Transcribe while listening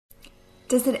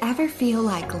Does it ever feel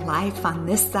like life on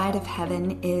this side of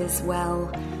heaven is,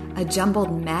 well, a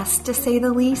jumbled mess to say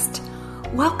the least?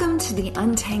 Welcome to the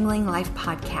Untangling Life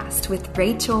podcast with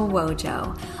Rachel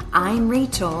Wojo. I'm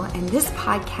Rachel, and this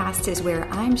podcast is where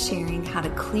I'm sharing how to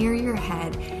clear your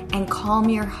head and calm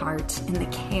your heart in the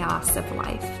chaos of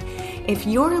life. If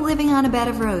you're living on a bed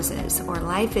of roses or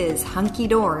life is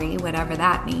hunky-dory, whatever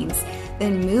that means,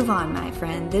 then move on, my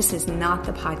friend. This is not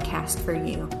the podcast for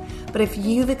you. But if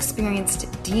you've experienced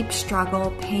deep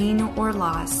struggle, pain, or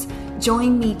loss,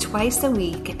 join me twice a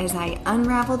week as I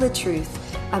unravel the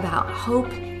truth about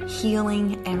hope,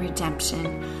 healing, and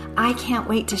redemption. I can't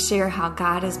wait to share how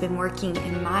God has been working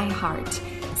in my heart.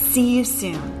 See you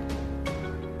soon.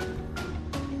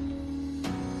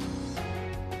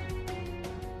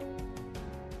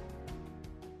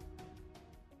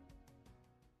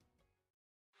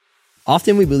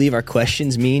 Often we believe our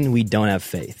questions mean we don't have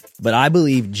faith, but I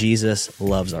believe Jesus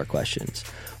loves our questions.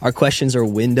 Our questions are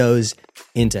windows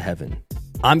into heaven.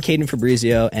 I'm Caden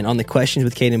Fabrizio, and on the Questions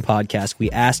with Caden podcast, we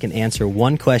ask and answer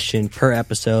one question per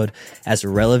episode as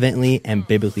relevantly and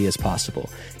biblically as possible.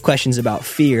 Questions about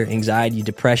fear, anxiety,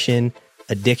 depression,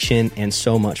 addiction, and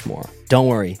so much more. Don't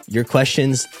worry, your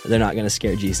questions, they're not going to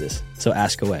scare Jesus, so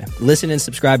ask away. Listen and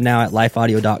subscribe now at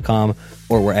lifeaudio.com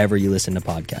or wherever you listen to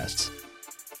podcasts.